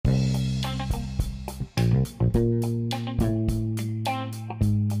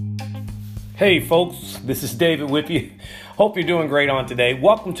Hey folks, this is David with you. Hope you're doing great on today.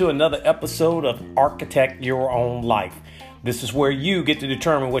 Welcome to another episode of Architect Your Own Life. This is where you get to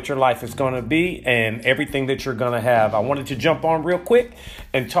determine what your life is going to be and everything that you're going to have. I wanted to jump on real quick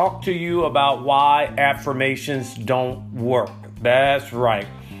and talk to you about why affirmations don't work. That's right.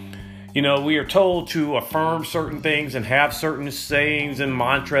 You know, we are told to affirm certain things and have certain sayings and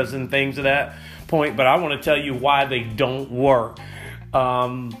mantras and things of that point, but I want to tell you why they don't work.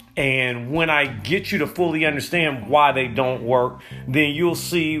 And when I get you to fully understand why they don't work, then you'll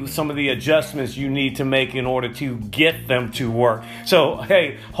see some of the adjustments you need to make in order to get them to work. So,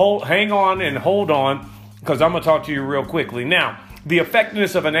 hey, hang on and hold on, because I'm going to talk to you real quickly. Now, the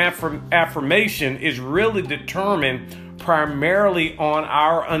effectiveness of an affirmation is really determined primarily on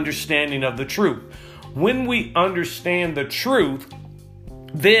our understanding of the truth. When we understand the truth,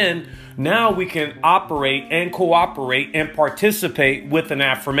 then now we can operate and cooperate and participate with an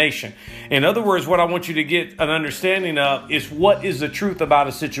affirmation. In other words, what I want you to get an understanding of is what is the truth about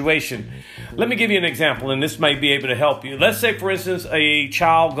a situation. Let me give you an example, and this might be able to help you. Let's say, for instance, a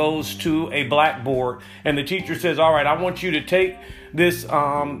child goes to a blackboard and the teacher says, all right, I want you to take this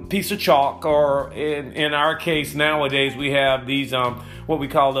piece of chalk, or in our case nowadays, we have these, what we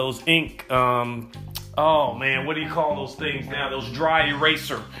call those ink, oh man, what do you call those things now? Those dry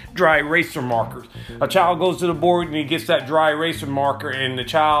eraser markers. A child goes to the board and he gets that dry eraser marker, and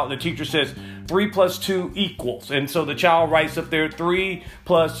the teacher says 3 plus 2 equals. And so the child writes up there 3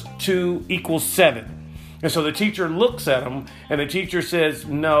 plus 2 equals 7. And so the teacher looks at him and the teacher says,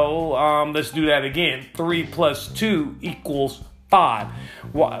 no, let's do that again. 3 plus 2 equals 5.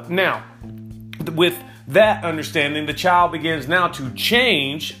 Now, with that understanding, the child begins now to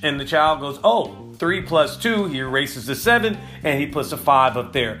change, and the child goes, oh, 3 plus 2, he erases the 7, and he puts a 5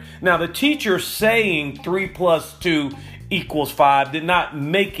 up there. Now, the teacher saying 3 plus 2 equals 5 did not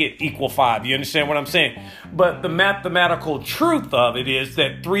make it equal 5. You understand what I'm saying? But the mathematical truth of it is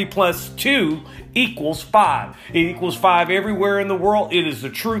that 3 plus 2 equals 5. It equals 5 everywhere in the world. It is the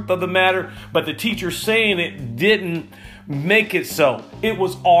truth of the matter. But the teacher saying it didn't make it so. It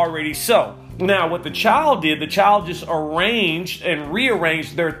was already so. Now, what the child did, the child just arranged and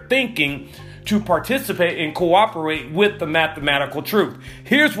rearranged their thinking to participate and cooperate with the mathematical truth.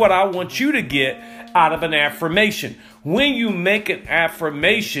 Here's what I want you to get out of an affirmation. When you make an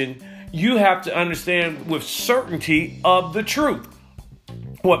affirmation, you have to understand with certainty of the truth.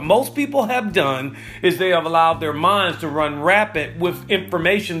 What most people have done is they have allowed their minds to run rapid with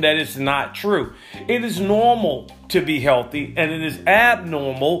information that is not true. It is normal to be healthy, and it is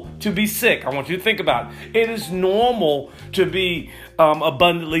abnormal to be sick. I want you to think about it. It is normal to be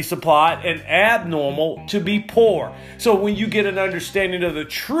abundantly supplied and abnormal to be poor. So when you get an understanding of the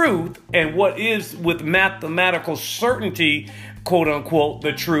truth and what is with mathematical certainty, quote unquote,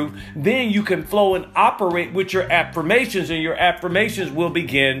 the truth, then you can flow and operate with your affirmations, and your affirmations will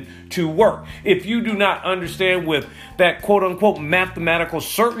begin to work. If you do not understand with that quote unquote mathematical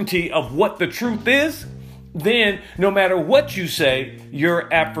certainty of what the truth is, then no matter what you say,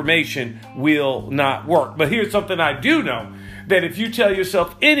 your affirmation will not work. But here's something I do know, that if you tell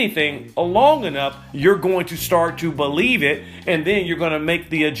yourself anything long enough, you're going to start to believe it, and then you're going to make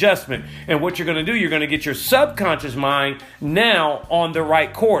the adjustment. And what you're going to do, you're going to get your subconscious mind now on the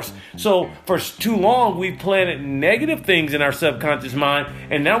right course. So for too long, we've planted negative things in our subconscious mind,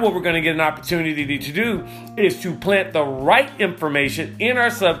 and now what we're going to get an opportunity to do is to plant the right information in our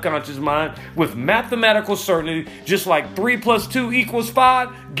subconscious mind with mathematical certainty, just like 3 plus 2 equals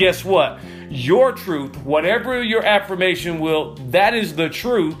 5. Guess what? Your truth, whatever your affirmation will, that is the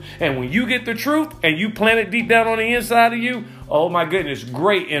truth. And when you get the truth and you plant it deep down on the inside of you, oh my goodness,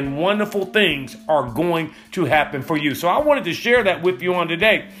 great and wonderful things are going to happen for you. So I wanted to share that with you on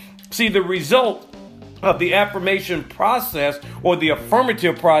today. See, the result of the affirmation process, or the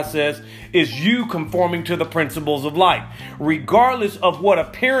affirmative process, is you conforming to the principles of life. Regardless of what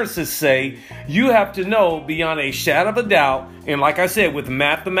appearances say, you have to know beyond a shadow of a doubt, and like I said, with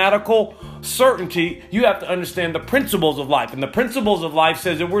mathematical certainty, you have to understand the principles of life. And the principles of life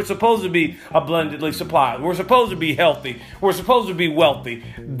says that we're supposed to be abundantly supplied. We're supposed to be healthy. We're supposed to be wealthy.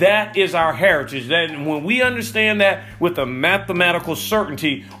 That is our heritage. And when we understand that with a mathematical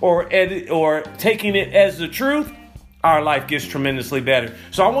certainty, or taking it as the truth, our life gets tremendously better.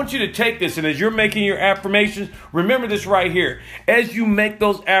 So I want you to take this, and as you're making your affirmations, remember this right here. As you make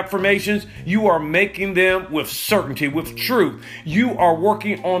those affirmations, you are making them with certainty, with truth. You are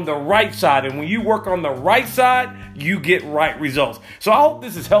working on the right side, and when you work on the right side, you get right results. So I hope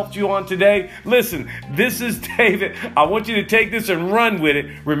this has helped you on today. Listen, this is David. I want you to take this and run with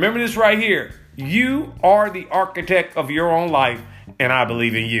it. Remember this right here. You are the architect of your own life, and I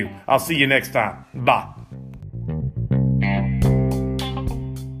believe in you. I'll see you next time. Bye.